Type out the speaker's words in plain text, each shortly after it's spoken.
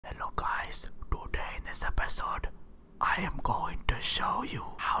guys, today in this episode, I am going to show you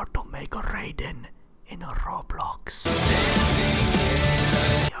how to make a Raiden in a Roblox.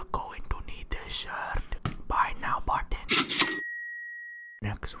 You're going to need this shirt, buy now button.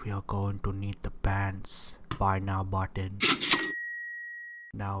 Next we are going to need the pants, buy now button.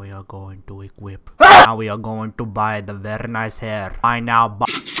 Now we are going to equip. Now we are going to buy the very nice hair, buy now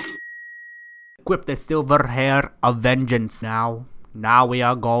button. Equip the silver hair of vengeance. Now we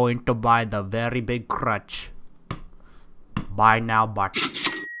are going to buy the very big crutch. Buy now button.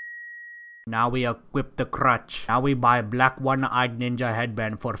 Now we equip the crutch. Now we buy black one-eyed ninja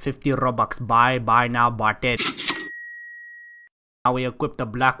headband for 50 Robux. Buy now button. Now we equip the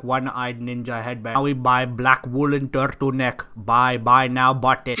black one-eyed ninja headband. Now we buy black woolen turtleneck. Buy now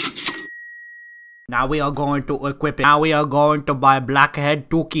button. Now we are going to equip it. Now we are going to buy black head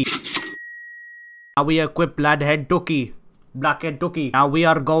Tuki. Now we equip black head Tuki. Blackhead Tuki. Now we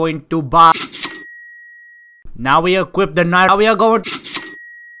are going to buy. Now we equip the Night. Now we are going to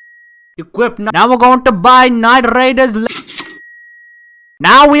equip. Now we're going to buy Night Raiders.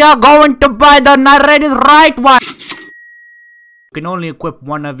 Now we are going to buy the Night Raiders right one. You can only equip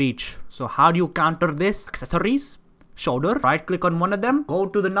one of each. So how do you counter this? Accessories, shoulder. Right click on one of them. Go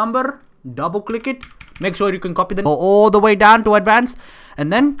to the number. Double click it. Make sure you can copy the. Go all the way down to advanced,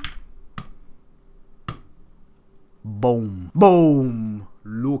 and then. Boom. Boom.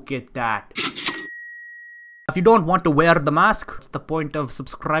 Look at that. If you don't want to wear the mask, what's the point of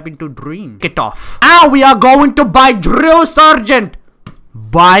subscribing to Dream? Get off. Now we are going to buy Drill Sergeant.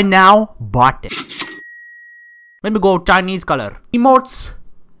 Buy now button. Let me go Chinese color. Emotes.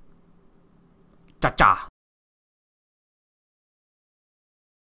 Cha-cha.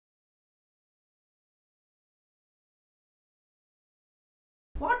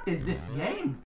 What is this game?